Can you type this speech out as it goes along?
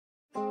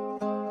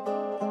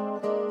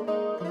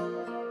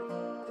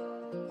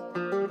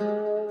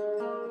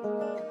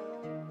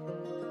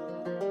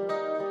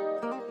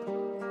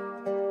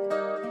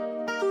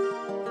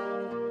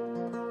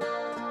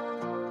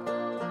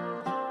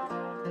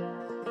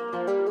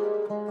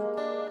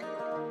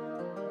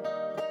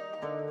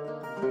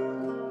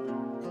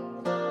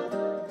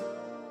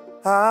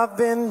I've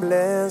been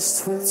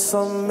blessed with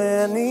so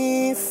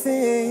many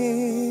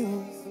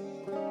things,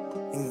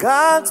 and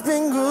God's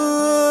been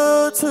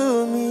good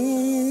to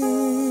me.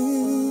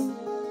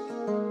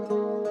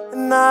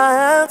 And I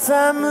have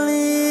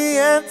family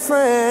and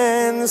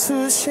friends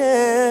who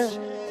share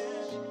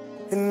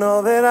in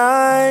all that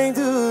I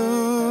do.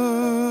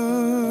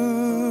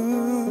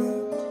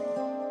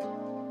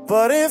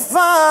 But if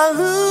I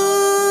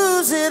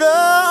lose it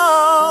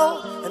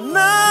all and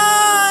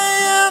I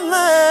am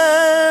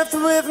left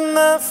with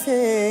nothing,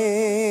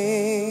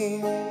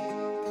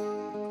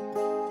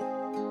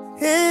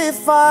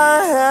 if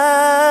I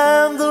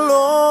have the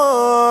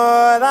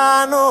Lord,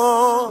 I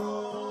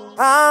know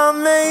I'll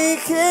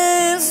make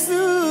it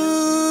through.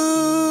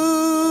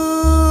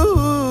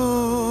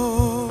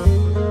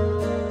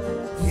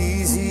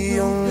 He's the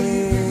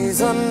only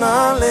reason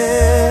I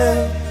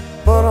live,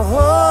 but oh,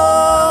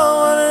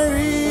 what a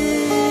reason.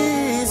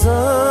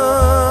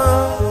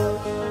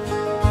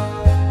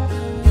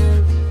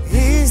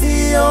 He's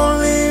the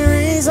only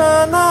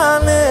reason I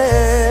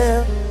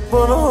live,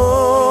 but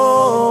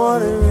oh,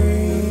 what a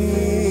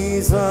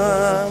reason.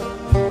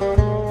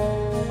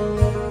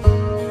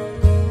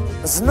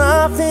 There's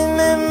nothing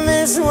in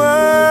this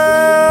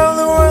world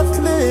worth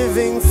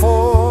living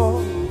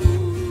for.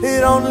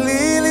 It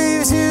only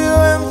leaves you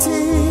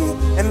empty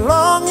and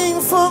longing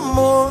for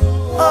more.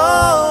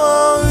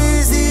 Oh,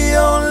 he's the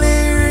only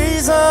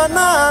reason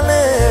I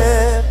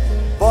live,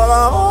 but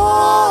oh,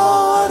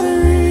 what a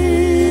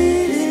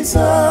reason.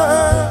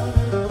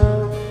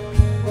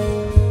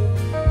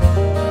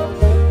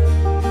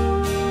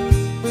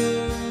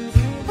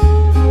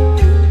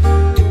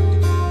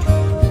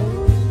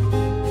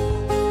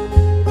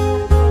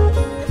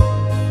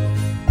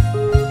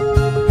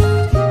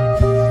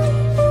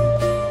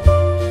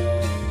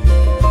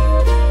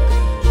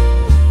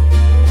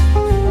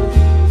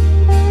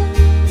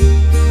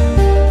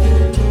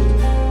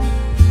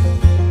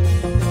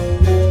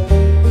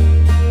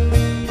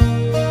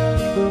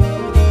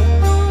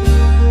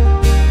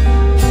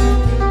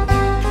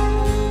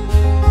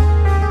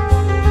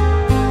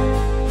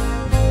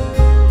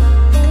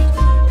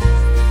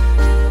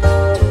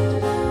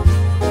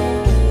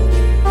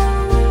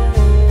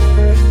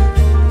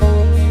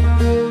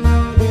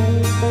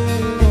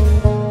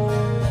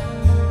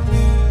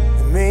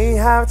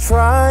 I've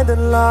tried a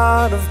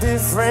lot of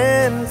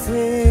different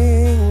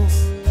things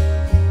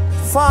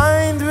to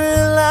find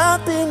real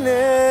happiness.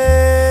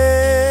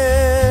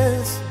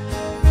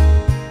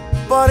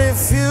 But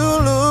if you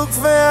look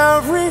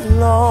very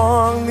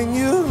long, then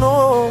you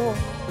know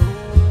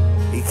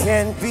it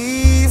can't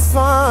be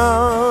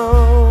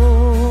found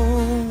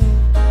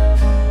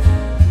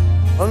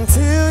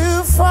until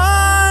you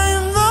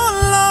find the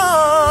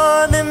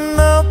Lord in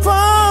the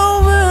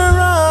power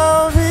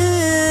of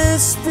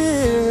His Spirit.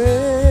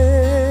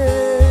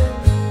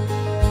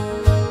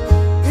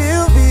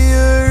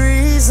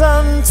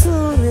 To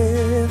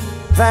live,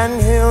 and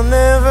He'll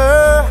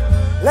never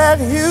let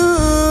you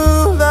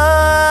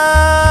down.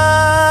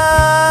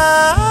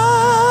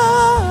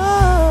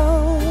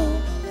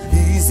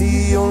 He's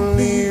the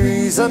only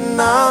reason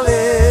I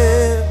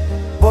live,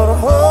 but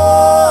oh,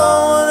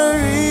 what a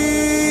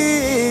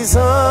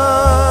reason.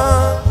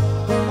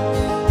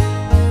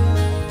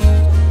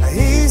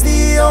 He's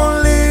the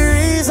only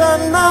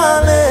reason I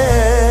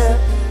live,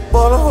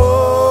 but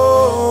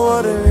oh,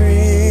 what a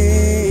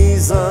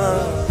reason.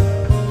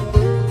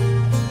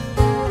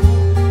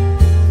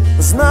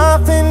 There's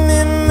nothing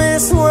in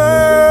this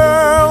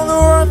world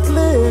worth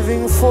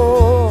living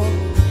for.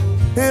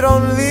 It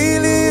only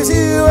leaves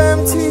you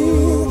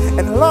empty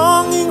and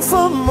longing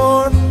for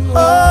more.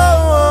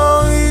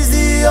 Oh, he's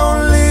the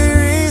only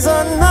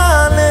reason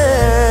I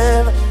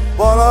live,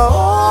 but oh,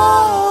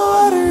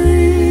 what a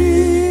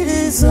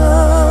reason.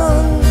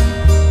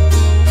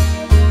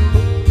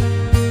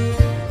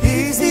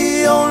 He's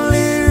the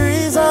only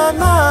reason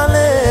I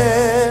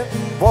live,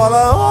 but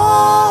oh,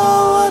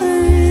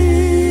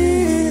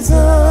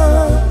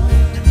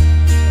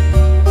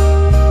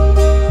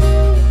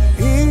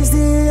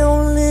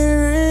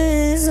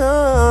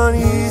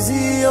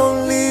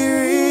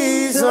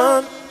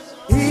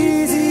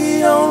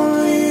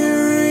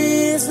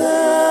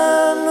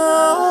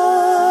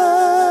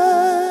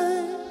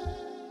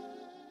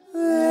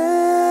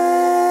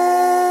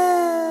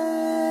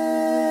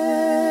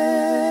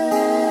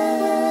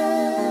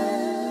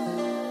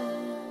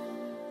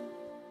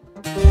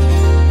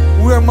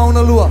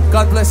 Maunalua.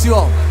 God bless you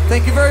all.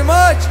 Thank you very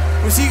much.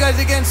 We'll see you guys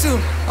again soon.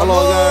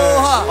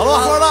 Aloha.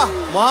 Aloha. Aloha.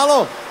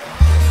 Mahalo.